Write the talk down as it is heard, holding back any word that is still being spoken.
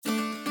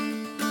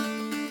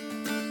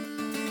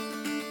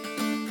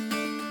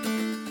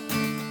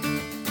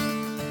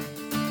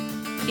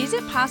Is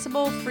it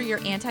possible for your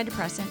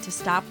antidepressant to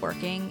stop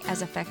working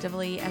as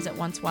effectively as it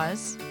once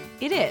was?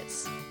 It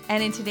is.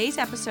 And in today's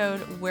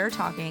episode, we're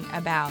talking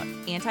about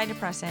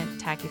antidepressant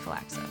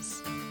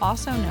tachyphylaxis,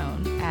 also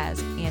known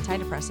as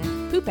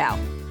antidepressant poop out.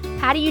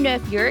 How do you know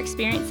if you're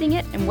experiencing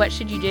it, and what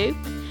should you do?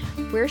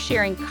 We're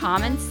sharing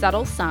common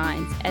subtle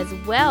signs as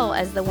well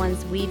as the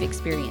ones we've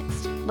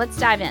experienced. Let's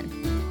dive in.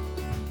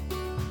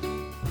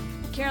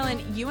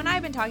 Carolyn, you and I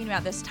have been talking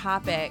about this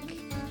topic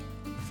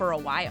for a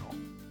while.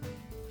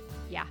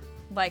 Yeah.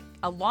 Like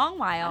a long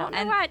while. I don't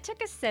know why it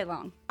took us so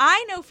long.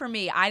 I know for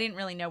me, I didn't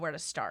really know where to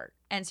start.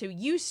 And so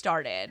you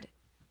started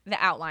the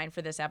outline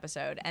for this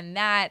episode, and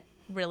that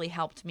really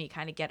helped me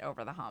kind of get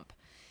over the hump.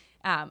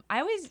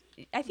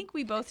 I think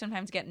we both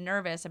sometimes get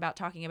nervous about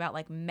talking about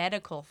like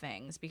medical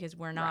things because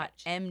we're not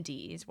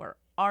MDs, we're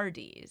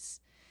RDs.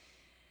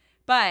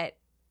 But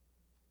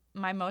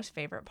my most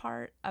favorite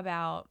part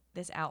about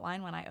this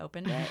outline when I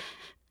opened it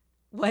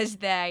was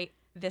that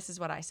this is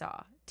what I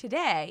saw.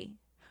 Today,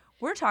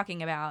 we're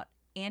talking about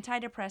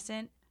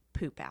antidepressant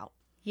poop out.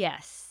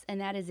 Yes,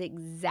 and that is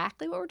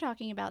exactly what we're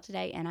talking about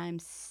today, and I'm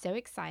so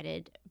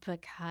excited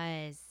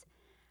because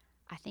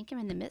I think I'm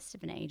in the midst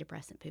of an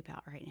antidepressant poop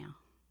out right now.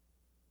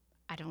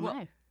 I don't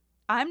know.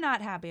 I'm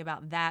not happy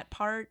about that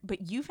part,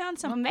 but you found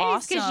some awesome... Maybe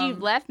it's because you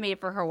left me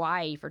for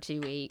Hawaii for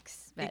 2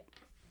 weeks, but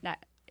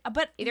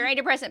either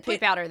antidepressant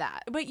poop out or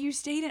that. But you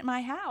stayed at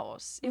my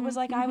house. It was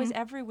like I was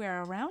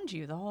everywhere around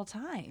you the whole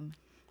time.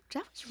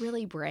 That was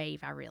really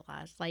brave, I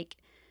realized. Like,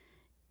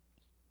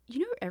 you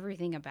know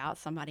everything about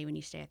somebody when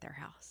you stay at their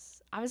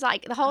house. I was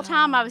like, the whole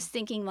time I was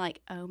thinking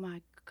like, oh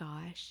my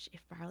gosh,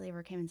 if Riley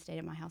ever came and stayed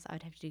at my house, I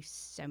would have to do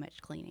so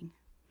much cleaning.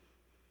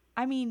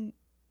 I mean,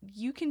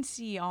 you can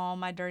see all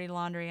my dirty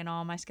laundry and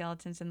all my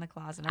skeletons in the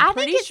closet. I'm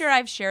pretty sure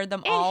I've shared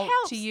them all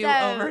to you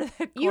over the course of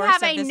this podcast. You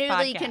have a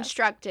newly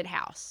constructed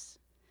house.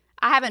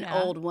 I have an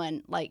old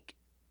one. Like,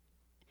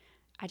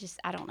 I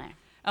don't know.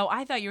 Oh,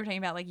 I thought you were talking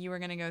about like you were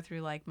going to go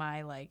through like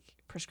my like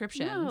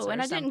prescriptions. No,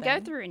 and I something. didn't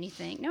go through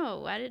anything.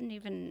 No, I didn't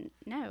even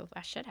know.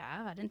 I should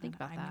have. I didn't think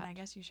about that. I mean, I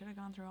guess you should have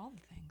gone through all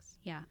the things.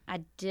 Yeah, I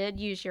did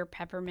use your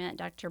peppermint,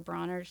 Dr.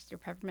 Bronner's, your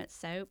peppermint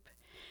soap.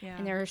 Yeah.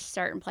 And there are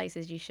certain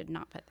places you should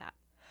not put that.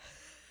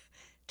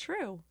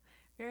 True.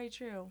 Very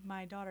true.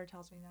 My daughter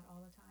tells me that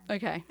all the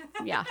time.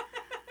 Okay. Yeah.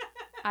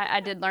 I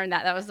did learn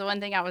that. That was the one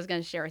thing I was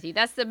going to share with you.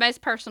 That's the most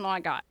personal I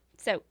got.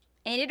 So,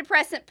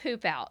 antidepressant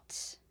poop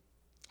out.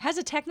 Has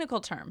a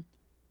technical term.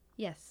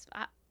 Yes.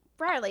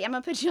 Riley, I'm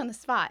going to put you on the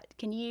spot.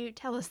 Can you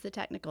tell us the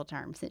technical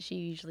term since you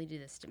usually do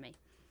this to me?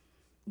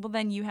 Well,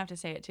 then you have to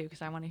say it too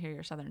because I want to hear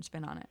your southern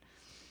spin on it.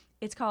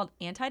 It's called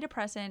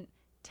antidepressant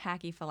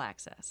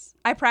tachyphylaxis.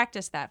 I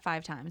practiced that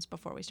 5 times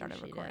before we started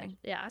recording.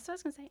 Yeah, that's what I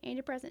was going to say.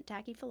 Antidepressant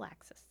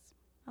tachyphylaxis.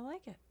 I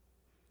like it.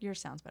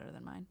 Yours sounds better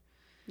than mine.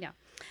 Yeah.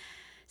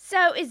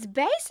 So it's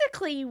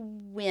basically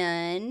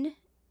when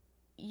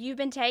you've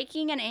been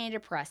taking an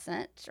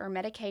antidepressant or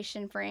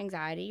medication for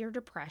anxiety or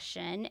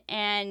depression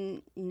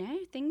and,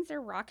 things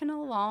are rocking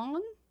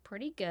along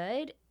pretty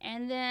good.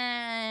 And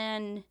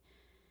then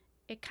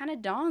it kind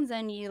of dawns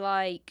on you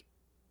like,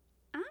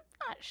 I'm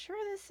not sure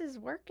this is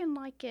working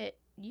like it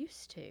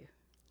used to.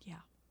 Yeah.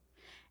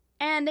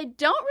 And they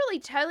don't really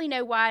totally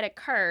know why it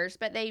occurs,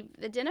 but they've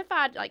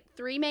identified like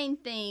 3 main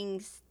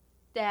things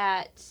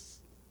that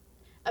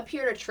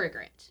appear to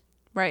trigger it.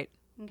 Right.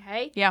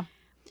 Okay? Yeah.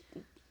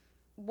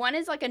 One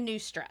is like a new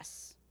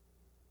stress,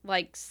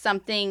 like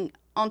something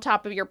on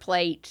top of your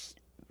plate,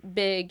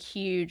 big,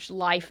 huge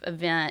life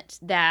event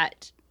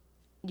that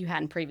you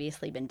hadn't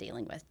previously been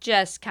dealing with.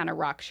 Just kind of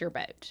rocks your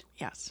boat.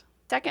 Yes.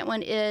 Second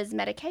one is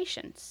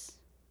medications.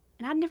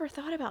 And I'd never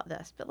thought about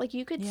this, but like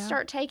you could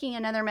start taking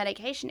another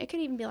medication. It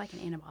could even be like an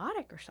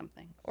antibiotic or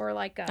something, or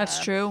like a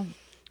That's true.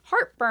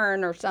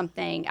 heartburn or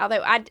something.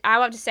 Although I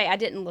have to say I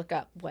didn't look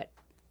up what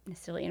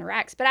necessarily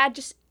interacts, but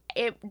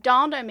it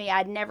dawned on me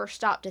I'd never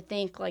stopped to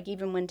think, like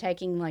even when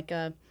taking like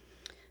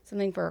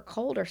something for a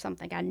cold or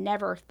something, I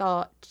never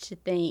thought to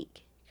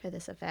think, could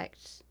this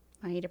affect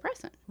my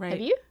antidepressant? Right. Have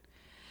you?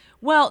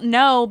 Well,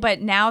 no, but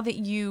now that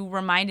you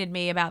reminded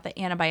me about the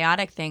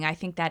antibiotic thing, I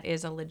think that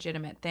is a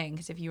legitimate thing.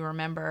 Because if you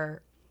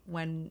remember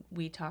when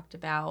we talked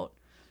about,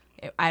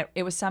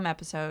 it was some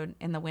episode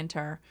in the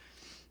winter.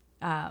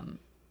 It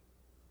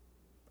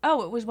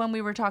was when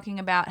we were talking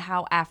about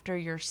how after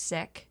you're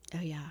sick. Oh,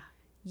 yeah.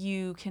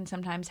 You can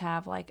sometimes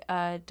have like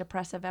a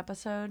depressive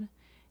episode.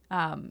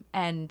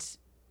 And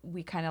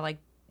we kind of like,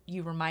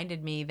 you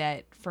reminded me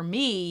that for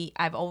me,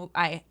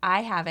 I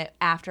have it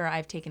after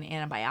I've taken an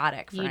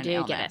antibiotic for an illness.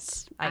 You do get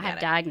it. I have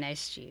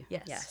diagnosed you.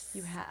 Yes,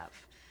 you have.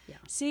 Yeah.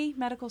 See,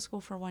 medical school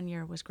for 1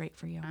 year was great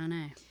for you. I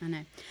know.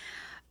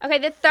 Okay,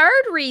 the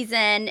third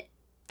reason.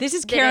 This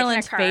is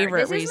Carolyn's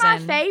favorite reason. This is my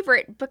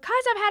favorite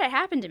because I've had it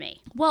happen to me.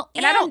 Well,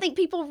 and I don't think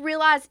people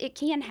realize it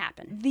can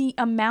happen. The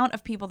amount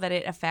of people that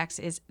it affects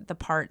is the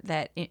part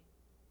that it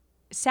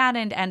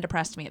saddened and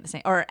depressed me at the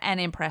same, and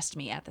impressed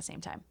me at the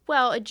same time.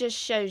 Well, it just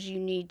shows you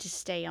need to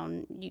stay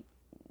on. You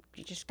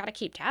just got to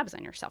keep tabs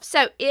on yourself.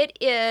 So it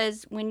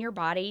is when your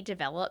body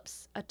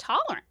develops a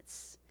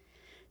tolerance.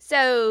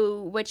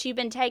 So what you've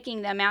been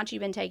taking, the amount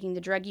you've been taking,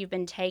 the drug you've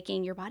been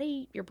taking, your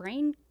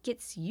brain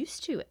gets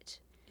used to it.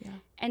 Yeah.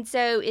 And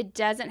so it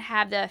doesn't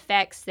have the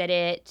effects that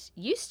it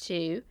used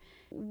to.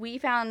 We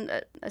found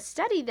a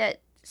study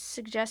that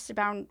suggests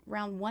around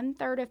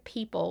 1/3 of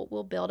people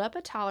will build up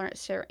a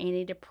tolerance to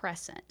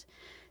antidepressant.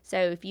 So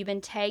if you've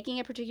been taking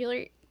a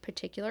particular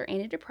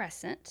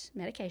antidepressant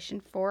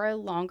medication for a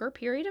longer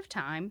period of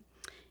time,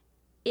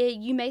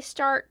 you may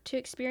start to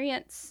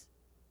experience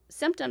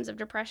symptoms of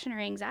depression or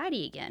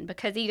anxiety again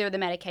because either the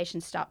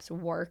medication stops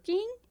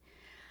working,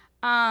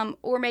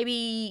 or maybe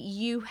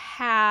you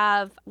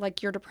have,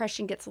 like, your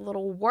depression gets a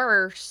little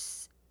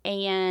worse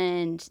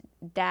and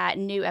that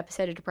new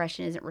episode of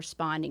depression isn't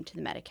responding to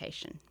the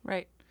medication.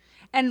 Right.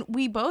 And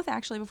we both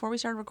actually, before we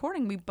started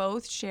recording, we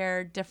both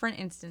shared different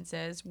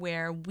instances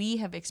where we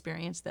have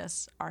experienced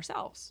this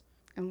ourselves.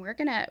 And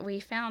we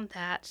found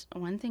that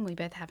one thing we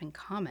both have in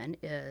common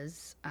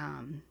is,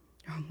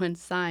 one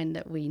sign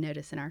that we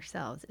notice in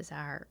ourselves is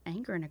our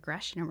anger and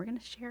aggression. And we're going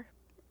to share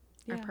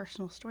our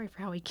personal story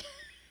for how we can.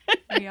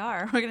 We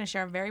are. We're going to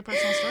share a very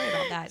personal story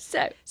about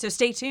that. So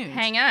stay tuned.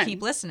 Hang on.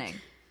 Keep listening.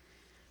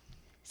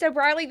 So,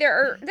 Briley, there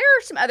are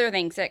some other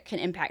things that can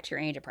impact your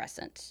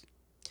antidepressant.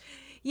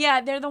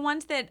 Yeah, they're the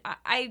ones that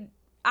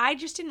I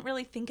just didn't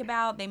really think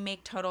about. They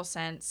make total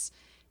sense.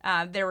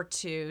 There were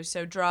two.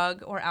 So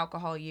drug or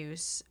alcohol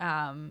use,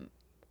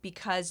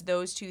 because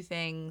those two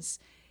things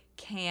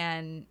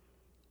can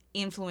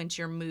influence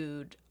your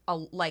mood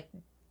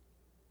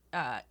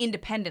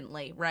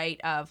independently, right,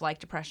 of like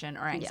depression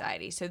or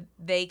anxiety. Yeah. So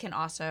they can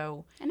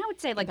also and I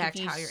would say, like, impact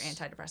how your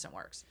antidepressant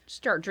works.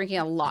 Start drinking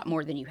a lot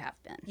more than you have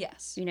been.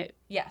 Yes.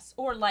 Yes.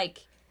 Or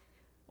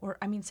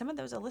some of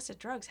those illicit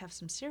drugs have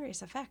some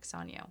serious effects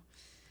on you.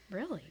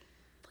 Really?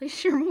 Please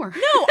share more.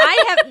 No,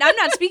 I'm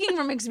not speaking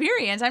from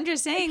experience. I'm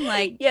just saying,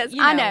 like, yes,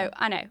 I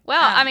know.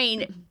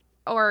 Well,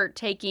 or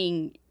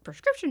taking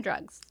prescription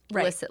drugs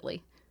illicitly.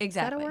 Right.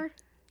 Exactly. Is that a word?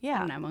 Yeah. I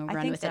don't know. I'm going to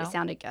run with it. It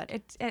sounded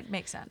good. It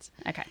makes sense.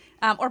 Okay.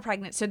 Or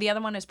pregnant. So the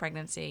other one is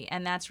pregnancy.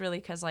 And that's really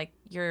because, like,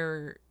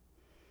 your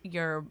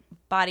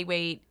body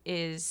weight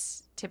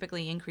is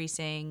typically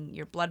increasing.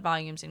 Your blood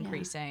volume's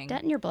increasing.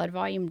 Doesn't your blood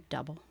volume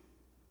double?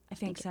 I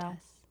think so.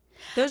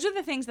 Those are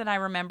the things that I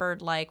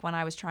remembered, like, when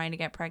I was trying to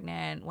get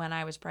pregnant, when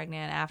I was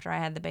pregnant, after I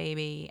had the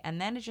baby.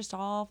 And then it just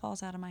all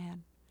falls out of my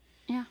head.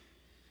 Yeah.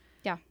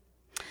 Yeah.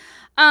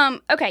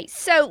 Okay,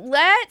 so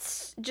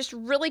let's just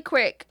really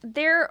quick.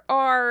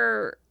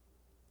 I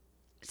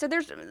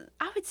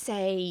would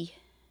say,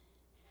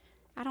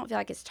 I don't feel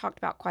like it's talked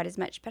about quite as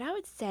much, but I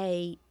would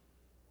say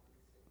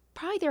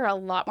probably there are a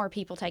lot more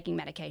people taking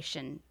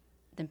medication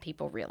than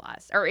people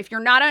realize. Or if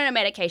you're not on a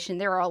medication,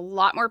 there are a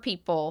lot more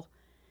people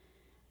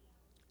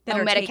that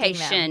on are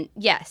medication.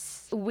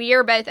 Yes. We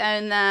are both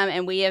on them,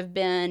 and we have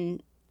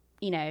been,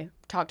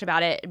 talked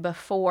about it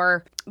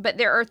before. But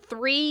there are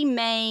three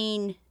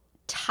main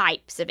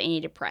types of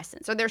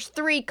antidepressants. So there's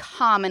three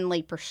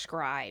commonly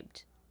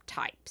prescribed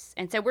types.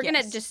 And so we're going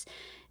to just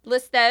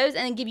list those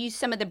and then give you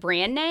some of the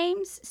brand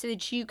names so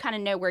that you kind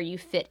of know where you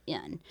fit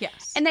in.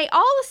 Yes. And they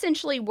all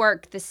essentially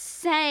work the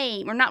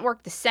same, or not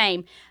work the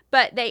same,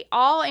 but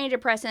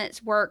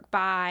antidepressants work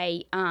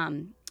by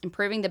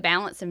improving the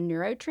balance of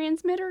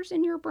neurotransmitters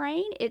in your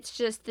brain. It's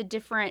just the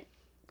different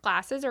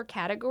classes or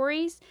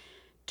categories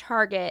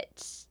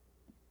target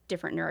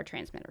different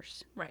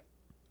neurotransmitters. Right.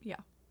 Yeah.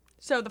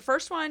 So the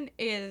first one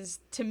is,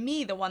 to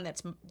me, the one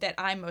that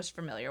I'm most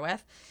familiar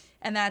with,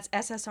 and that's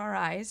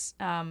SSRIs,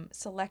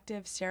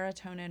 selective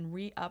serotonin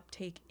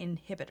reuptake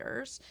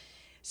inhibitors.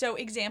 So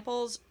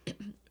examples,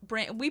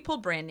 we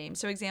pulled brand names.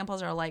 So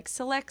examples are like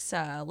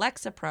Celexa,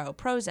 Lexapro,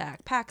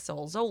 Prozac,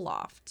 Paxil,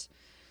 Zoloft.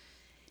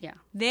 Yeah.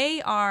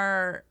 They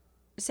are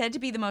said to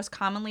be the most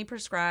commonly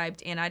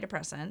prescribed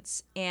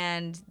antidepressants,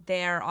 and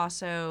they're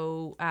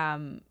also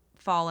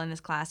fall in this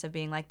class of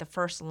being like the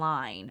first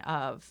line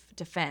of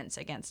defense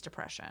against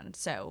depression.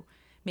 So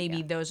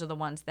maybe those are the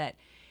ones that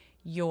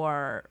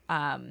your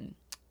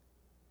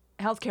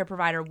healthcare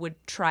provider would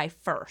try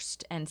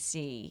first and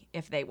see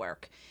if they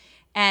work.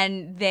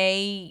 And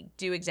they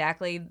do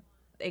exactly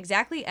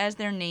as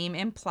their name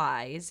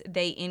implies.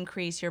 They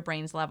increase your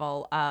brain's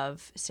level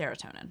of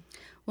serotonin.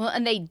 Well,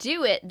 and they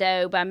do it,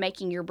 though, by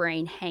making your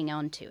brain hang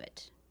on to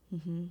it.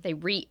 Mm-hmm. They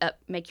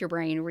make your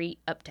brain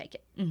reuptake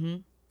it. Mm-hmm.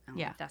 I don't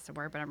know if that's the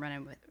word, but I'm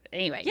running with it.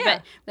 Anyway,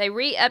 but they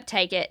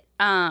reuptake it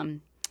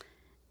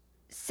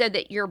so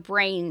that your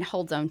brain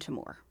holds on to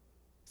more.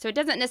 So it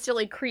doesn't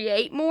necessarily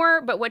create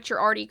more, but what you're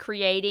already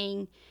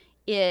creating,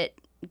 it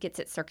gets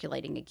it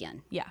circulating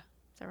again. Yeah.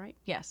 Is that right?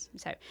 Yes.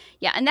 So,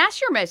 yeah, and that's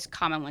your most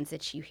common ones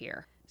that you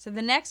hear. So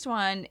the next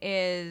one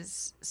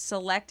is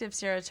selective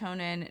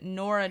serotonin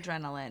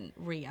noradrenaline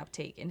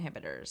reuptake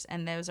inhibitors,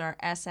 and those are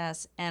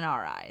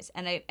SSNRIs.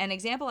 And an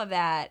example of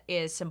that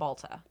is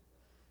Cymbalta.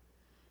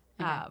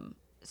 Okay.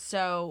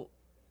 So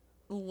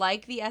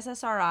like the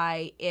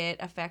SSRI, it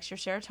affects your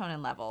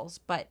serotonin levels,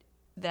 but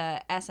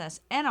the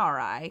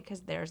SSNRI,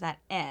 because there's that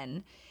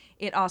N,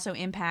 it also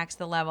impacts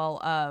the level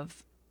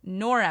of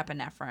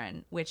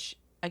norepinephrine, which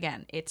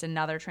again, it's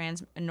another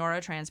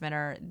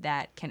neurotransmitter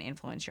that can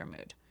influence your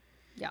mood.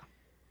 Yeah.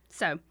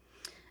 So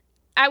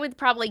I would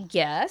probably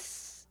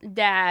guess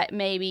that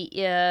maybe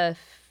if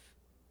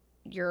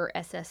your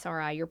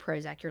SSRI, your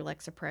Prozac, your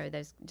Lexapro,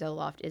 those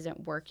Zoloft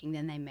isn't working,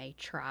 then they may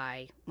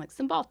try like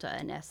Cymbalta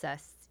and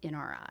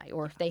SSNRI,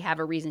 or if they have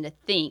a reason to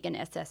think an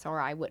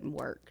SSRI wouldn't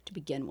work to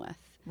begin with.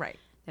 Right.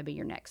 That'd be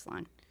your next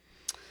line.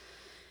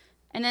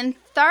 And then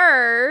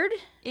third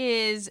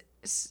is,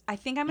 I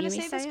think I'm going to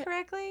You want say me to this say it?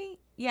 correctly.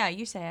 Yeah,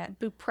 you say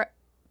it.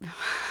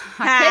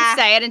 I could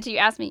say it until you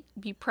asked me.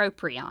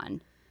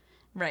 Bupropion.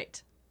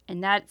 Right.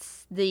 And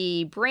that's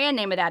the brand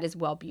name of that is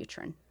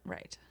Wellbutrin.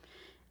 Right.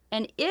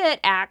 And it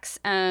acts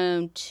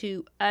on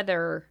two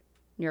other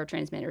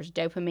neurotransmitters,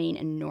 dopamine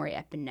and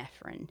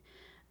norepinephrine.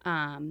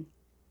 And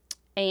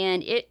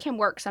it can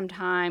work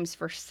sometimes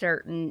for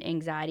certain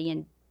anxiety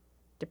and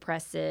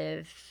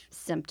depressive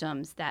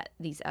symptoms that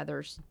these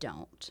others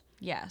don't.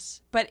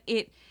 Yes. But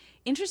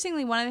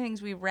interestingly, one of the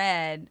things we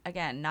read,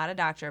 again, not a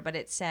doctor, but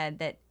it said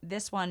that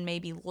this one may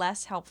be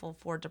less helpful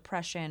for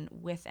depression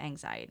with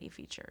anxiety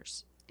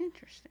features.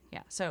 Interesting.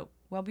 Yeah. So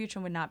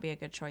Wellbutrin would not be a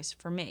good choice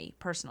for me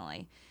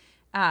personally.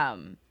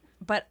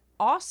 But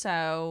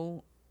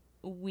also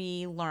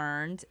we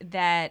learned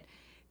that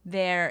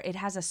it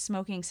has a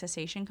smoking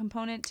cessation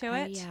component to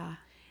it. Yeah.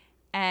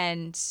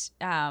 And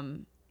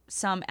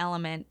some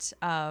element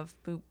of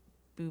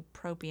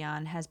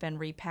bupropion has been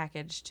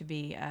repackaged to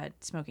be a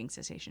smoking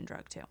cessation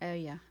drug too. Oh,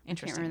 yeah.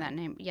 Interesting. I can't remember that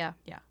name. Yeah.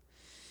 Yeah.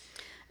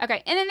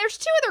 Okay. And then there's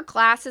two other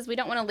classes. We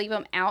don't want to leave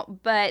them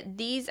out, but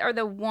these are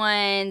the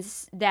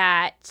ones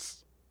that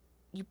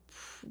you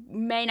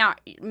may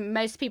not,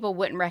 most people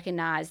wouldn't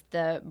recognize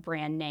the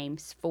brand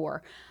names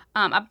for.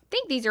 I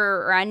think these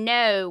are, or I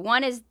know,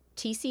 one is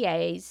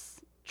TCAs,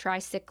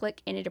 tricyclic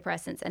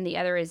antidepressants, and the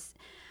other is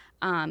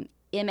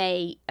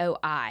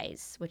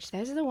MAOIs, which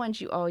those are the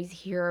ones you always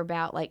hear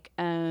about, like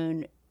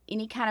on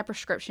any kind of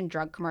prescription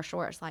drug commercial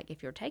where it's like,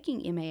 if you're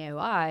taking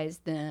MAOIs,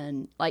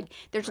 then like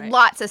there's Right.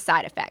 lots of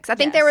side effects. I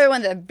think they Yes. were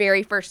one of the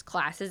very first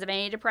classes of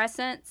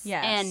antidepressants.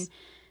 Yes.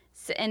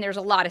 And there's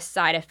a lot of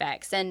side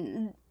effects.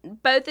 And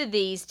both of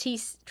these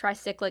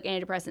tricyclic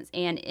antidepressants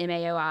and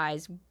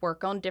MAOIs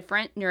work on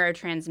different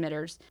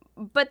neurotransmitters,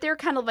 but they're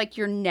kind of like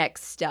your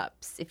next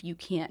steps if you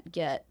can't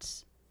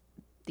get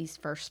these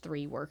first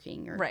three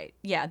working. Right.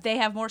 Yeah. They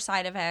have more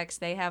side effects.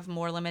 They have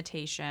more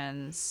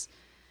limitations.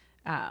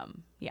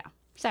 Yeah.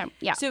 So,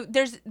 yeah. So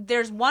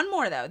there's one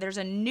more though. There's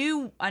a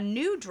new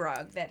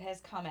drug that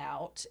has come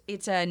out.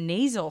 It's a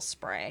nasal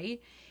spray.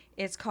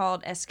 It's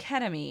called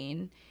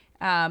esketamine.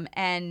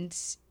 And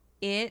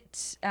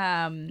it's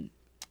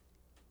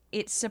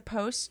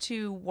supposed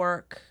to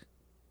work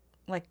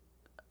like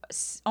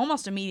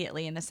almost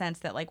immediately, in the sense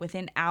that like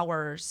within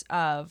hours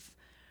of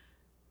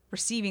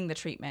receiving the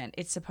treatment,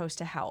 it's supposed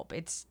to help.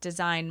 It's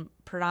designed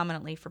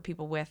predominantly for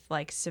people with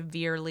like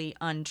severely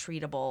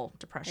untreatable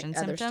depression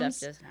Other symptoms.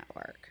 stuff does not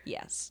work.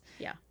 Yes.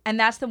 Yeah. And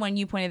that's the one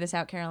you pointed this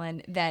out,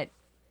 Carolyn, that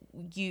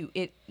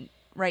it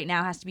right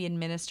now has to be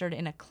administered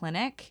in a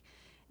clinic.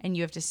 And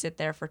you have to sit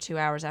there for 2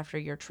 hours after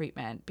your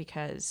treatment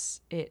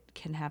because it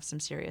can have some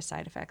serious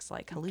side effects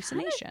like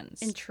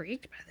hallucinations.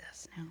 Intrigued by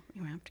this. Now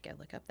you have to go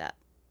look up that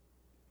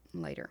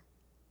later.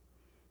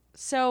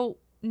 So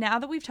now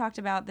that we've talked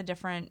about the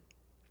different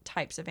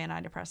types of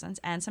antidepressants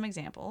and some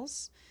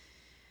examples,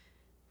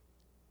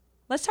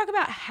 let's talk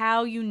about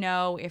how you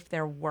know if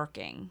they're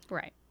working.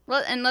 Right.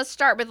 Well, and let's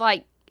start with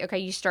like, okay,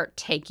 you start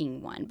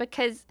taking one,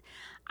 because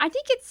I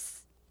think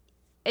it's,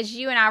 as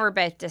you and I were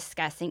both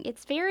discussing,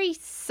 it's very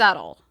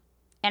subtle.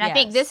 And I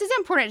think Yes. this is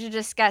important to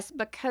discuss,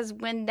 because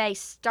when they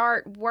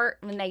stop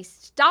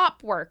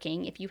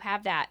working, if you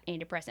have that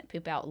antidepressant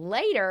poop out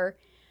later,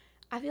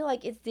 I feel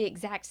like it's the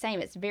exact same.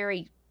 It's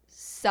very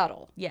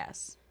subtle.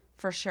 Yes,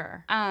 for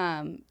sure.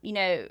 You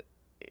know,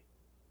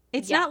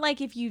 It's Yeah. not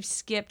like if you've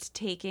skipped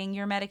taking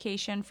your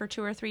medication for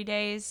 2 or 3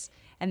 days,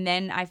 and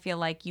then I feel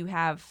like you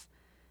have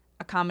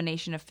a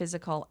combination of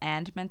physical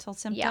and mental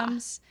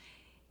symptoms.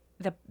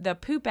 The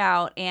poop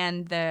out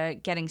and the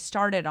getting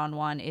started on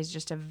one is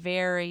just a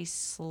very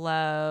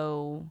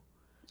slow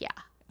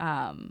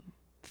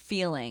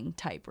feeling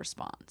type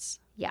response.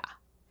 Yeah.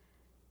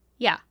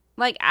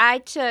 Like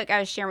I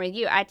was sharing with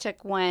you, I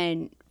took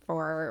one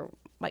for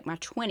like my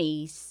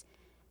 20s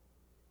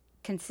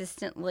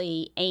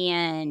consistently,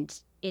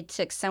 and it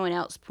took someone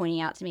else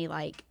pointing out to me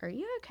like, "Are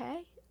you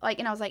okay?" Like,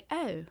 and I was like,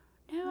 "Oh,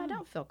 no, I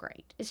don't feel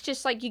great." It's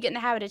just like you get in the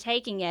habit of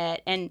taking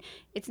it, and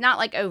it's not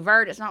like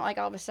overt. It's not like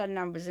all of a sudden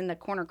I was in the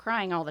corner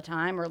crying all the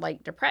time or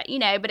like depressed,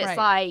 but it's Right.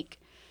 like,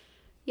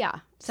 yeah.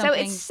 So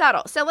Something- it's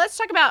subtle. So let's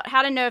talk about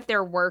how to know if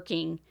they're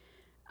working.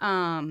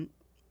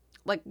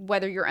 Like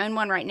whether you're on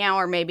one right now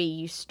or maybe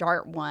you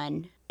start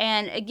one.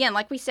 And again,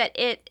 like we said,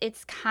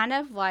 it's kind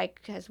of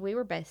like, as we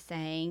were both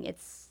saying,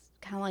 it's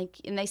kind of like,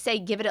 and they say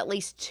give it at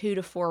least 2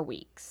 to 4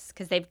 weeks,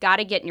 because they've got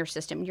to get in your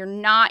system.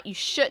 You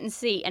shouldn't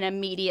see an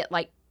immediate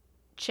like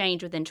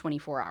change within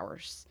 24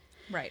 hours.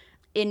 Right.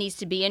 It needs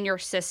to be in your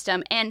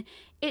system, and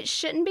it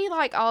shouldn't be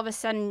like all of a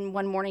sudden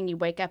one morning you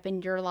wake up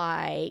and you're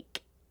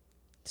like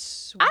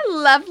I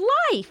love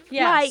life.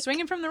 Yeah, like,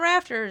 swinging from the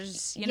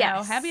rafters, you know,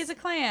 Yes. happy as a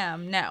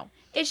clam. No.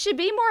 it should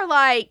be more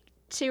like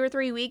 2 or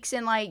 3 weeks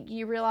and like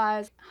you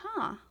realize,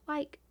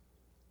 like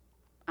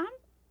I'm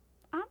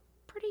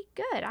pretty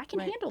good. I can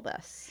Right. handle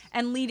this.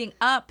 And leading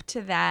up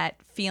to that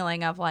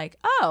feeling of like,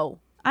 oh,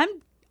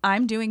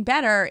 I'm doing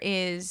better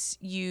is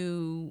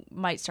you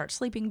might start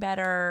sleeping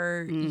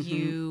better.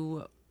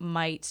 You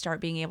might start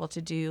being able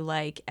to do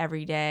like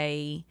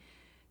everyday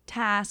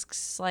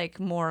tasks like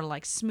more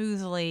like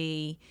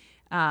smoothly.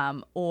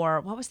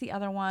 Or what was the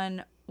other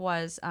one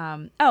was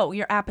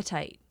your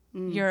appetite.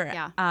 Your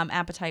yeah.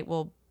 appetite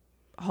will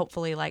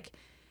hopefully like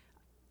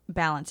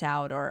balance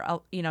out,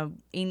 or you know,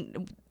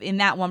 in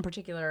that one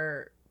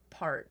particular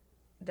part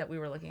that we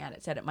were looking at,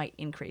 it said it might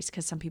increase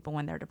because some people,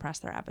 when they're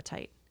depressed, their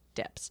appetite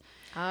dips.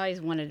 I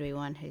always wanted to be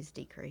one who's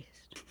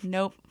decreased.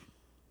 Nope.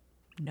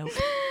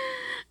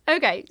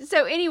 Okay,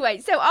 so anyway,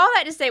 so all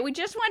that to say, we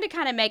just wanted to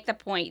kind of make the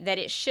point that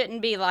it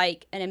shouldn't be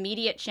like an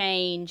immediate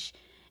change.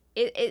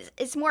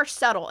 It's more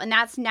subtle, and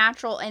that's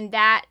natural, and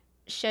that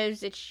shows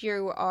that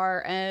you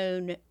are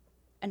on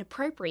an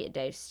appropriate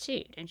dose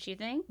too, don't you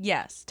think?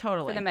 Yes,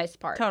 totally. For the most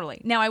part.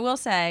 Totally. Now, I will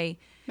say,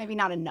 Maybe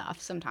not enough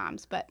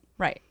sometimes, but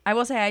right. I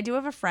will say I do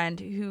have a friend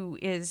who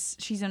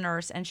she's a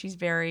nurse, and she's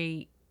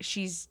very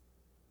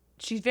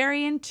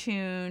in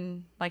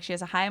tune. Like, she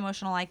has a high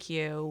emotional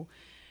IQ.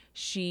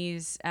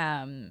 She's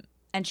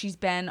and she's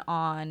been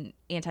on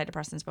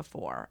antidepressants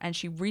before, and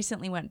she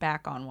recently went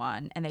back on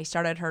one, and they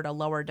started her at a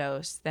lower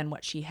dose than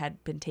what she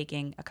had been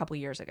taking a couple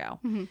years ago.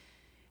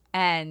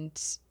 And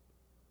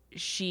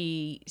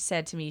she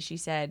said to me, she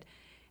said,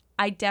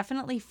 I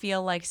definitely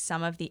feel like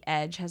some of the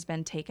edge has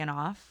been taken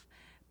off,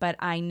 but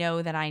I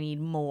know that I need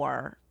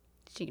more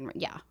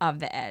of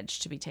the edge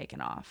to be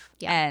taken off.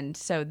 Yeah. And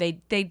so they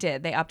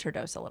upped her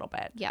dose a little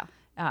bit. yeah.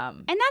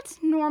 And that's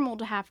normal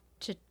to have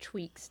to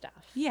tweak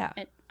stuff. Yeah.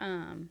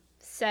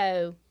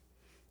 So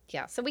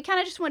we kind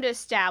of just wanted to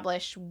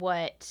establish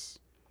what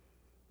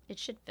it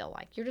should feel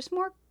like. You're just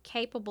more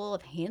capable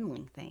of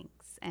handling things.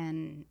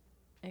 And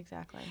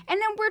Exactly. then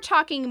we're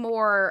talking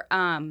more,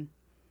 mild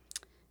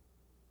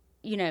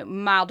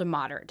to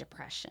moderate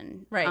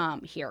depression.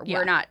 Right. Here. Yeah.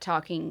 We're not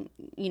talking,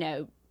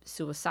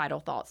 suicidal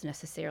thoughts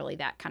necessarily,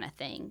 that kind of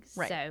thing.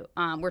 Right. So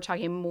we're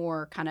talking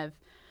more kind of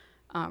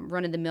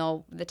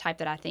run-of-the-mill, the type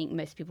that I think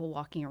most people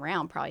walking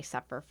around probably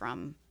suffer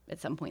from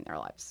at some point in their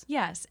lives.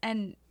 Yes,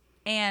 and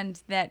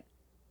that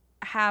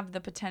have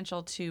the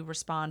potential to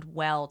respond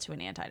well to an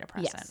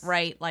antidepressant, Yes.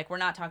 right? Like, we're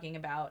not talking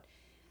about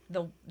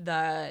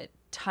the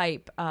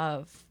type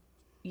of,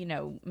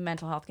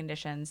 mental health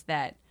conditions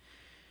that,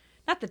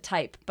 not the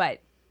type,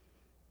 but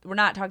we're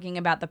not talking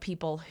about the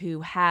people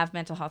who have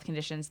mental health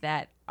conditions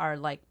that are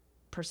like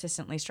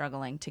persistently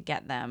struggling to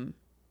get them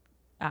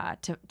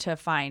to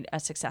find a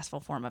successful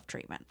form of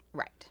treatment.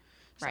 Right.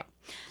 Right.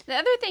 The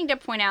other thing to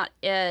point out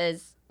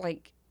is,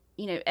 like,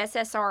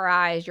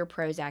 SSRIs, your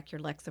Prozac,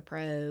 your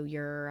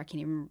Lexapro, I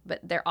can't even, but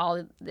they're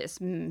all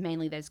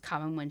mainly those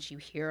common ones you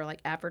hear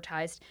like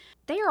advertised.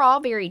 They are all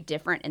very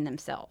different in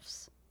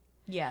themselves.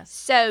 Yes.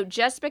 So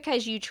just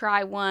because you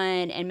try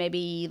one and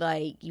maybe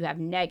like you have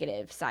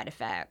negative side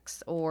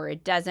effects or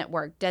it doesn't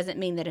work, doesn't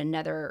mean that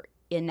another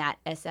in that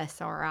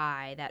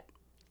SSRI, that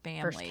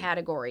family first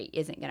category,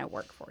 isn't going to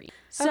work for you.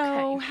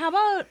 So how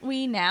about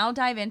we now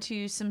dive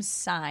into some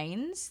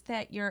signs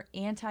that your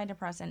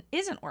antidepressant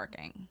isn't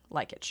working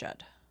like it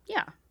should?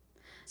 Yeah.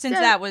 Since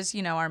that was,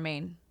 our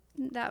main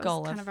that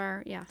goal was kind of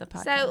our the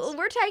podcast. So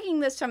we're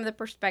taking this from the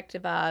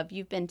perspective of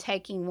you've been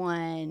taking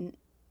one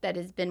that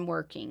has been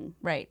working.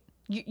 Right.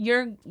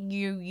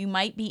 You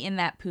might be in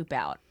that poop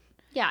out.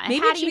 Yeah. And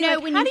Maybe how do you know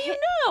when how do you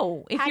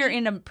know if you're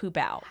in a poop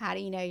out? How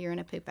do you know you're in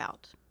a poop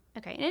out?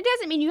 Okay. And it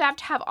doesn't mean you have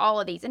to have all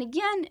of these. And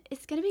again,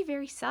 it's going to be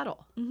very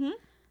subtle. Mm-hmm.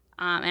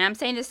 And I'm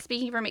saying this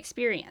speaking from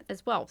experience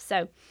as well.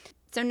 So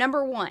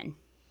number one.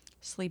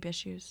 Sleep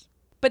issues.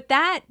 But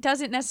that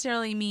doesn't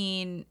necessarily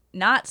mean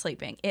not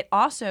sleeping. It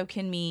also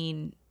can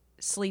mean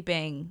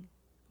sleeping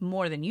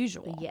more than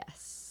usual.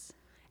 Yes.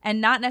 And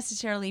not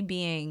necessarily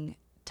being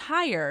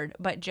tired,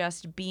 but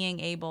just being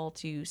able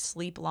to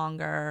sleep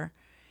longer,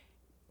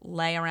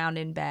 lay around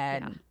in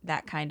bed,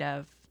 that kind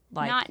of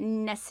like. Not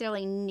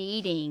necessarily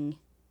needing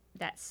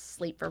that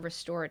sleep for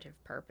restorative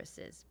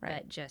purposes,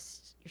 but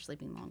just you're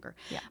sleeping longer.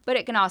 Yeah. But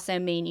it can also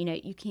mean,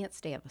 you can't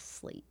stay up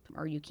asleep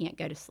or you can't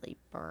go to sleep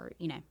or,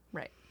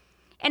 Right.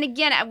 And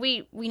again,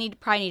 we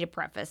probably need to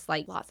preface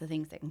like lots of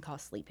things that can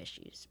cause sleep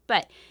issues.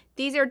 But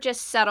these are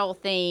just subtle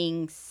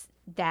things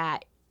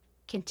that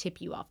can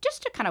tip you off,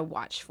 just to kind of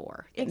watch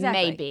for.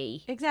 Exactly.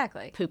 Maybe.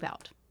 Exactly. Poop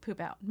out.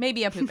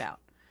 Maybe a poop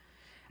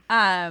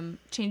out.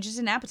 Changes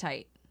in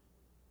appetite.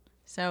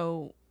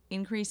 So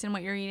increase in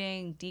what you're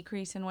eating,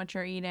 decrease in what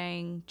you're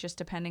eating, just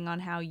depending on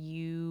how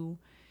you.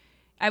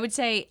 I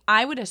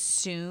would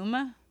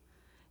assume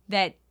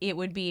that it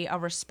would be a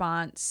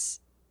response.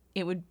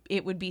 It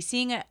would be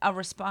seeing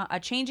a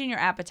change in your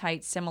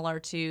appetite similar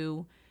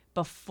to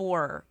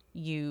before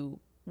you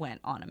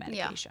went on a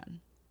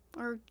medication.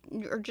 Or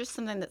just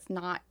something that's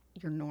not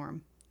your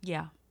norm.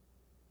 Yeah.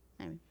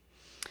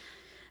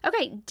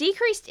 Okay,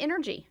 decreased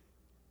energy.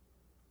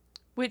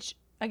 Which,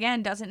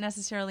 again, doesn't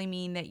necessarily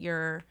mean that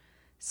you're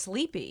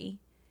sleepy.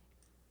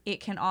 It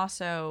can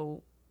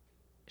also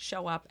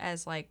show up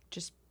as, like,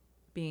 just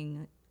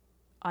being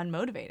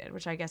unmotivated,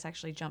 which I guess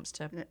actually jumps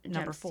to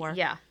number 4.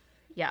 Yeah.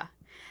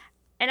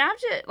 And I'm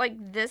just, like,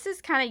 this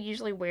is kind of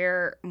usually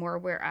where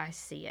I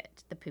see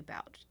it, the poop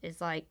out, is,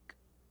 like,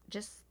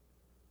 just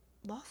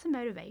loss of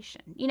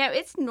motivation. You know,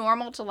 it's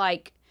normal to,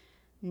 like,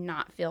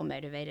 not feel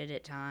motivated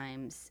at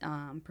times,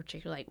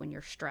 particularly, like, when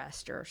you're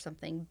stressed or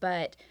something.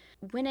 But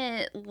when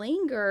it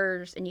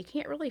lingers and you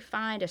can't really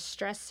find a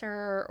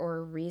stressor or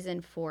a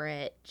reason for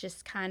it,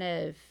 just kind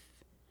of,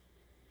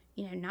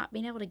 you know, not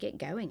being able to get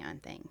going on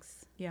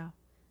things. Yeah.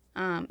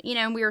 You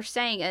know, and we were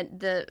saying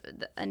the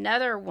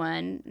another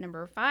one,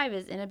 number 5,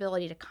 is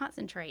inability to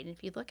concentrate. And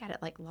if you look at it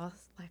like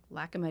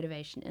lack of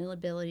motivation,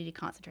 inability to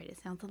concentrate,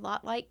 it sounds a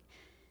lot like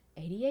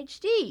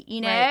ADHD,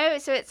 you know?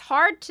 Right. So it's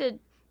hard to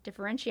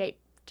differentiate,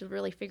 to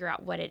really figure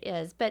out what it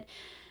is. But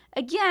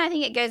again, I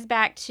think it goes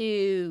back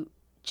to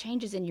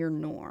changes in your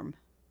norm.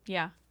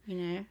 Yeah. You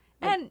know?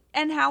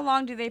 And how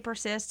long do they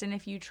persist? And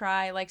if you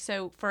try, like,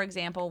 so for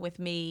example, with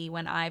me,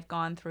 when I've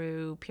gone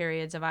through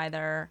periods of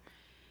either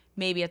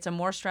maybe it's a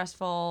more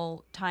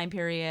stressful time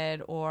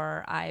period,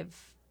 or I've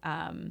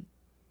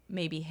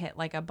maybe hit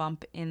like a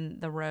bump in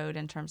the road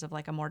in terms of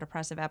like a more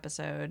depressive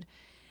episode,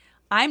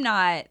 I'm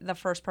not the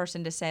first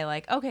person to say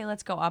like, okay,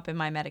 let's go up in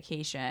my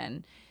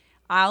medication.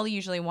 I'll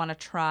usually want to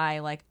try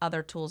like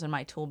other tools in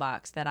my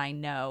toolbox that I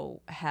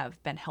know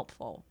have been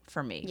helpful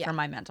for me, for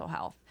my mental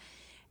health.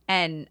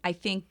 And I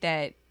think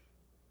that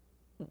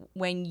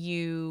when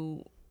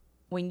you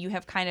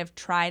have kind of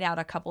tried out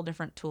a couple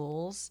different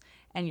tools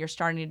and you're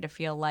starting to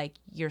feel like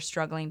you're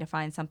struggling to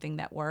find something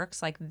that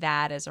works, like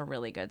that is a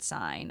really good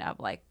sign of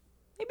like,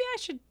 maybe I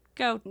should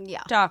go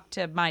talk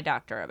to my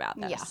doctor about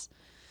this. Yeah.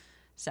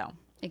 So.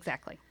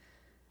 Exactly.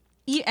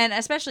 And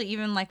especially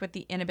even like with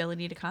the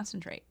inability to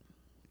concentrate.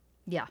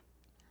 Yeah.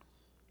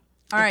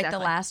 All right, the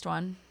last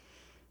one.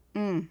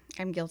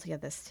 I'm guilty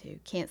of this too.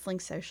 Canceling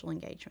social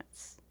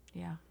engagements.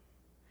 Yeah.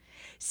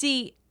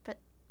 See, but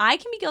I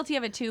can be guilty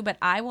of it too, but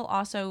I will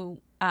also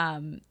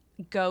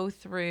go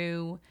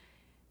through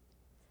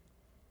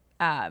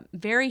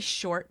very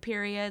short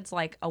periods,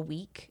 like a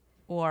week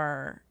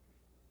or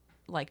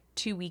like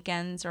 2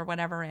 weekends or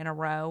whatever in a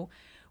row,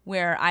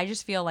 where I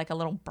just feel like a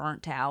little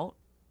burnt out.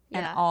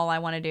 And all I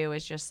want to do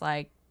is just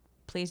like,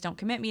 please don't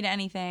commit me to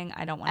anything.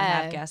 I don't want to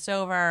have guests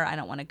over. I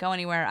don't want to go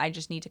anywhere. I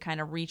just need to kind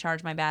of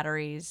recharge my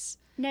batteries.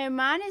 No,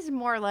 mine is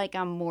more like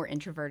I'm more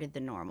introverted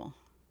than normal.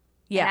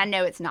 Yeah. And I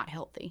know it's not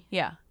healthy.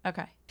 Yeah.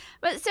 Okay.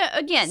 But so,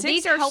 again, 6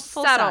 these are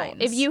helpful subtle. signs.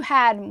 If you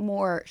had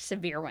more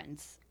severe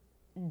ones,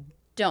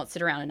 don't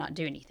sit around and not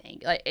do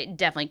anything. Like,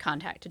 definitely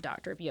contact a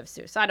doctor if you have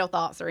suicidal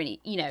thoughts or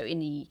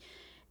any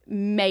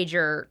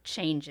major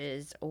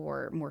changes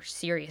or more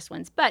serious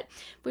ones. But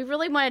we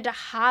really wanted to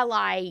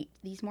highlight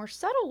these more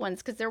subtle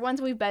ones because they're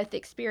ones we've both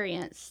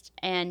experienced,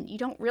 and you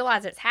don't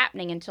realize it's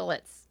happening until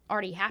it's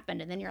already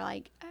happened, and then you're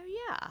like,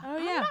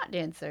 I'm not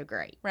doing so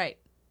great. Right.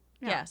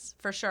 Yeah. Yes,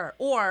 for sure.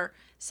 Or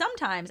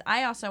sometimes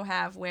I also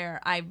have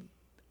where I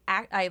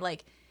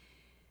like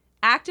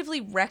actively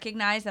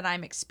recognize that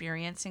I'm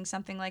experiencing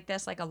something like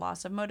this, like a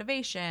loss of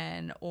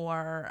motivation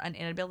or an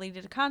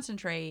inability to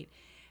concentrate.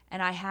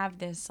 And I have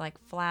this like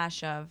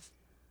flash of,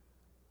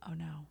 oh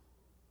no,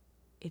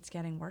 it's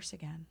getting worse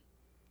again.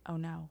 Oh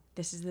no,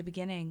 this is the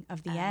beginning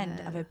of the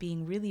end of it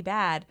being really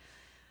bad.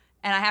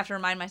 And I have to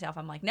remind myself,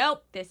 I'm like,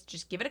 nope,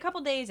 just give it a couple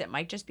days. It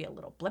might just be a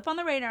little blip on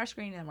the radar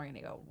screen, and then we're going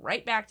to go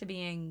right back to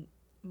being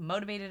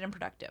motivated and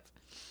productive.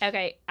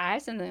 Okay, I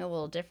have something a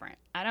little different.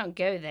 I don't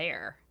go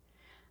there.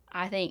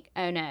 I think,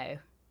 oh no,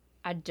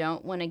 I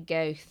don't want to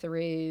go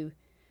through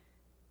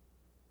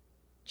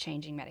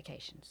changing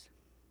medications.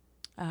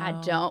 I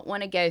don't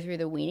want to go through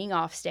the weaning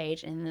off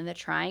stage and then the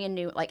trying a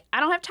new, like, I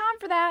don't have time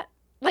for that.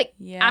 Like,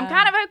 I'm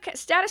kind of okay.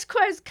 Status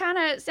quo kind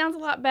of sounds a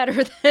lot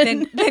better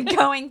than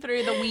going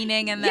through the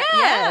weaning and the,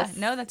 yes. Yeah.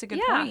 No, that's a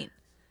good point.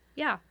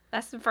 Yeah.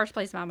 That's the first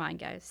place my mind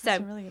goes.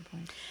 That's a really good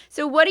point.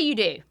 So what do you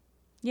do?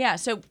 Yeah.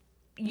 So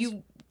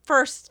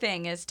first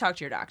thing is talk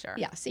to your doctor.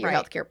 Yeah. See your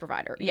healthcare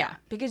provider. Yeah.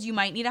 Because you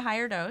might need a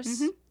higher dose.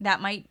 Mm-hmm.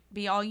 That might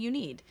be all you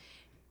need.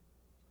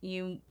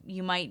 You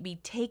might be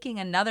taking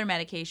another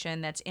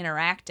medication that's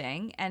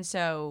interacting, and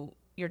so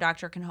your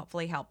doctor can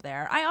hopefully help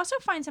there. I also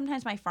find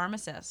sometimes my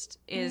pharmacist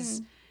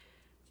is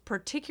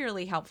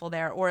particularly helpful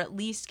there, or at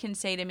least can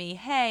say to me,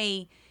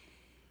 hey,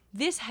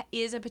 this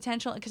is a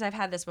potential, because I've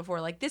had this before,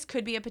 like this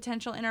could be a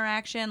potential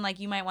interaction. Like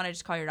you might want to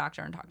just call your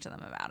doctor and talk to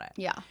them about it.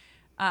 Yeah.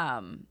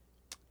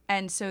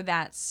 And so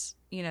that's,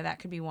 that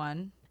could be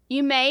one.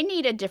 You may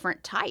need a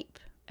different type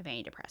of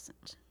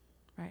antidepressant.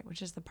 Right,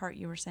 which is the part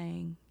you were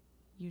saying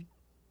you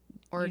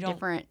don't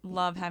different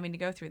love having to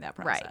go through that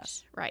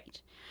process.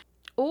 Right.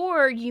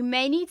 Or you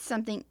may need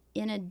something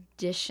in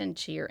addition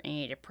to your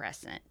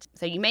antidepressant.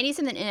 So you may need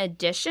something in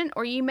addition,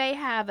 or you may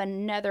have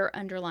another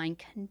underlying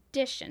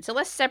condition. So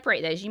let's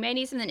separate those. You may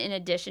need something in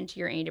addition to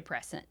your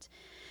antidepressant.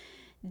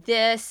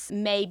 this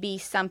may be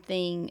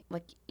something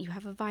like you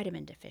have a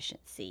vitamin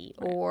deficiency,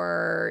 Right.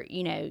 or,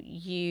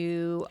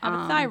 you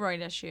Have a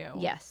thyroid issue.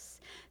 Yes.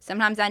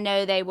 Sometimes I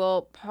know they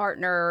will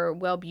partner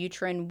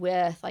Wellbutrin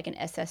with like an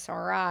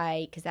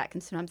SSRI because that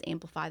can sometimes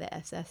amplify the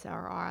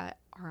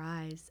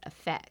SSRI's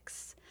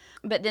effects.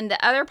 But then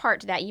the other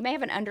part to that, you may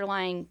have an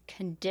underlying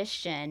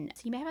condition.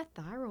 So you may have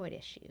a thyroid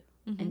issue,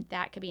 and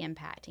that could be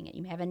impacting it.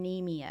 You may have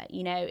anemia.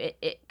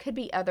 It could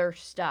be other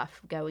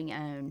stuff going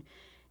on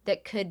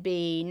that could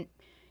be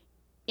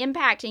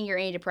impacting your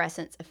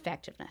antidepressant's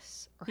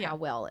effectiveness or how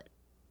well it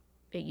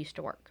used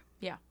to work.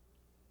 Yeah.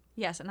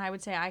 Yes, and I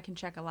would say I can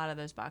check a lot of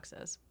those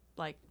boxes.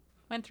 Like,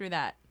 went through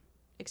that,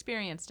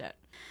 experienced it.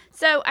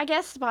 So I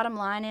guess the bottom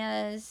line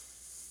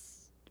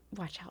is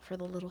watch out for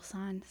the little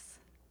signs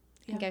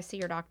and go see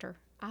your doctor.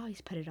 I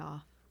always put it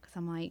off because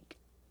I'm like,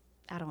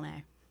 I don't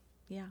know.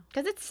 Yeah.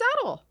 Because it's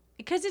subtle.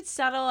 Because it's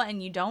subtle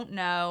and you don't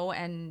know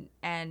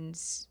and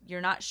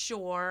you're not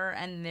sure,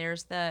 and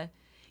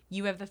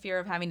you have the fear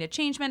of having to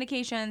change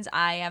medications.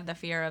 I have the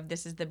fear of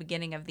this is the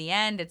beginning of the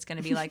end. It's going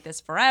to be like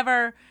this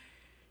forever.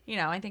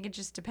 I think it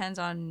just depends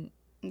on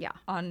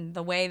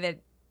the way that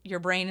your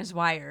brain is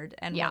wired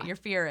and what your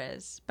fear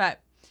is. But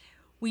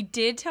we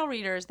did tell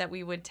readers that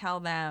we would tell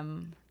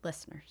them.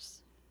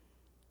 Listeners.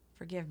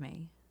 Forgive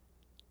me.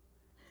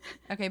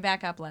 Okay,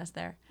 back up, Les,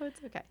 there. Oh,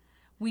 it's okay.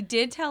 We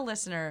did tell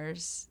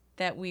listeners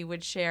that we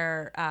would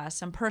share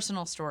some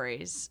personal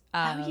stories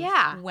of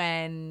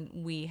when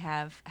we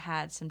have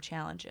had some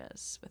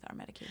challenges with our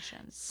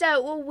medications.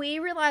 So, we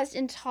realized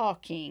in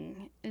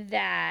talking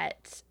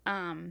that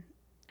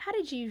how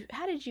did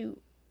you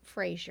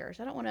phrase yours?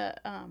 I don't want to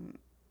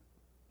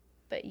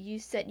but you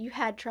said you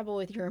had trouble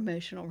with your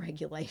emotional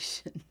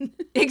regulation.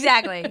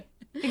 Exactly.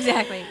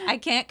 I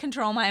can't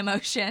control my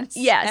emotions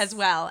as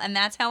well, and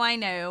that's how I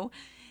know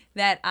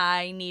that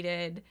I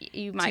needed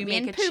you might to be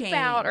make in a poop change.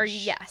 out or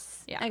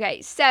yes. Yeah.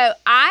 Okay. So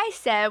I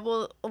said,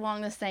 well,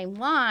 along the same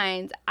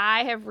lines,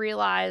 I have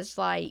realized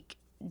like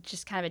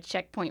just kind of a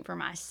checkpoint for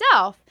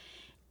myself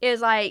is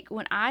like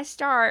when I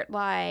start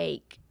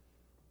like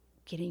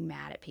getting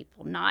mad at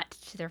people, not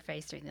to their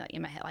face or anything, like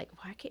in my head, like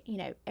why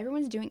can't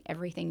everyone's doing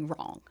everything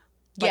wrong.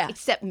 Like,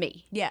 except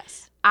me.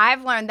 Yes.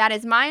 I've learned that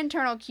is my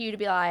internal cue to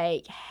be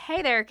like,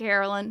 hey there,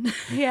 Carolyn.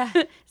 Yeah.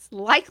 It's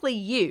likely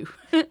you.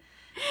 And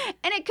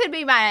it could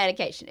be my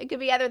medication. It could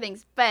be other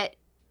things. But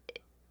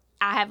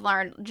I have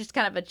learned just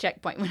kind of a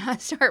checkpoint when I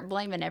start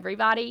blaming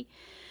everybody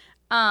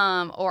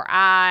or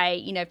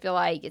I, feel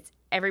like it's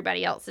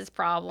everybody else's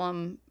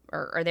problem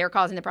or they're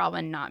causing the problem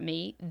and not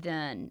me,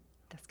 then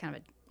that's kind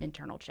of an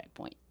internal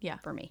checkpoint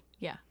for me.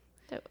 Yeah.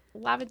 So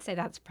I would say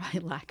that's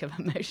probably lack of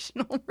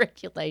emotional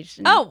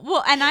regulation. Oh,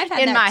 well, and I've had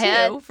in that my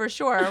too, head. for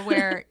sure,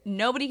 where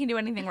nobody can do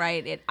anything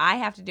right. I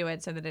have to do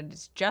it so that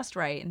it's just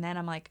right. And then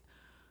I'm like,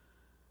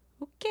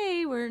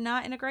 okay, we're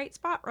not in a great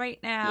spot right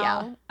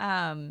now.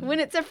 Yeah. When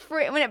it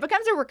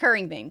becomes a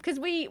recurring thing, because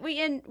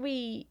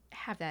we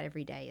have that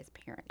every day as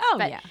parents. Oh,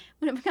 but yeah.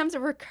 When it becomes a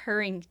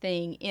recurring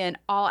thing in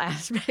all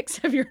aspects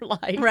of your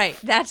life. Right.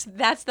 That's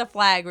the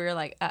flag where you're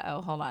like,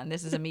 uh-oh, hold on.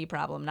 This is a me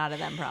problem, not a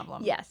them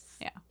problem. Yes.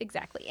 Yeah.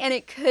 Exactly. And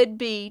it could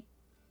be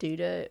due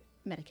to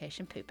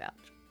medication poop out.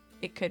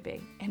 It could be.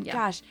 And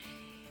gosh,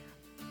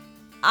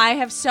 I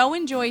have so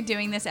enjoyed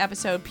doing this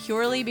episode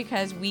purely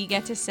because we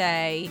get to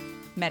say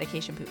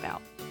medication poop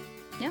out.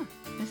 Yeah.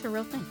 It's a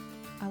real thing.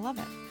 I love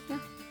it. Yeah.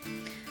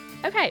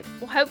 Okay.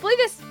 Well, hopefully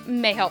this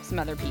may help some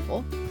other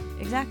people.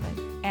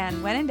 Exactly.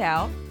 And when in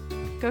doubt,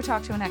 go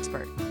talk to an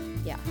expert.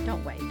 Yeah.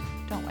 Don't wait.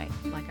 Don't wait.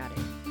 Like I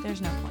do.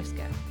 There's no point. Just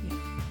go.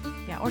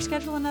 Yeah. Or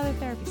schedule another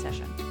therapy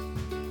session.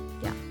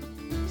 Yeah.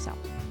 So.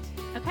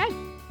 Okay.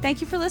 Thank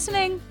you for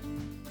listening.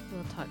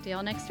 We'll talk to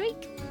y'all next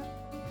week.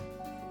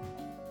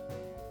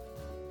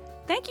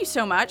 Thank you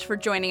so much for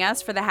joining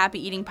us for the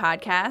Happy Eating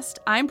Podcast.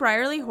 I'm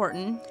Brierly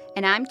Horton.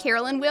 And I'm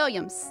Carolyn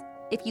Williams.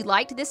 If you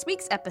liked this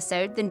week's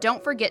episode, then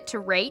don't forget to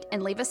rate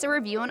and leave us a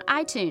review on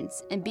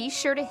iTunes. And be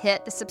sure to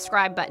hit the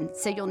subscribe button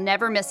so you'll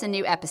never miss a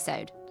new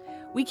episode.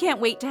 We can't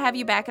wait to have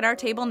you back at our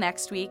table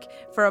next week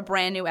for a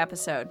brand new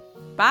episode.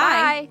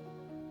 Bye.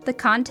 The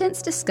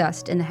contents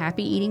discussed in the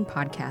Happy Eating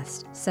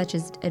Podcast, such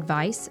as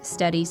advice,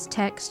 studies,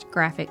 text,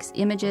 graphics,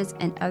 images,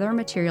 and other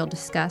material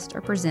discussed or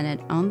presented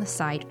on the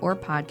site or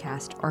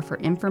podcast, are for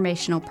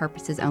informational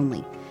purposes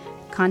only.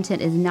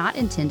 Content is not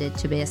intended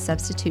to be a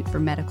substitute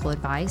for medical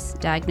advice,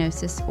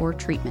 diagnosis, or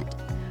treatment.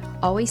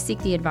 Always seek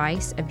the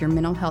advice of your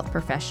mental health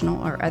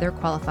professional or other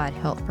qualified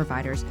health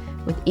providers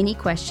with any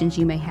questions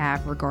you may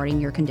have regarding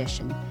your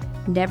condition.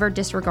 Never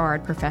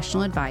disregard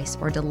professional advice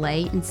or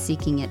delay in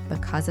seeking it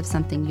because of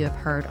something you have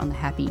heard on the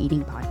Happy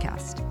Eating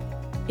Podcast.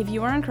 If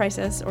you are in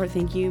crisis or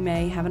think you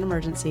may have an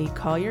emergency,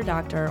 call your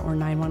doctor or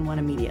 911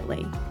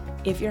 immediately.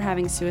 If you're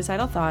having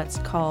suicidal thoughts,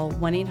 call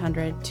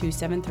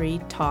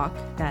 1-800-273-TALK,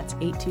 that's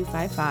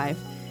 8255,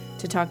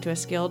 to talk to a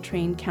skilled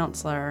trained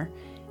counselor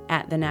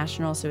at the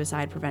National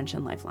Suicide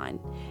Prevention Lifeline.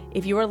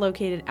 If you are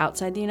located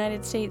outside the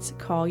United States,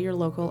 call your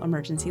local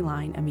emergency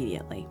line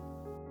immediately.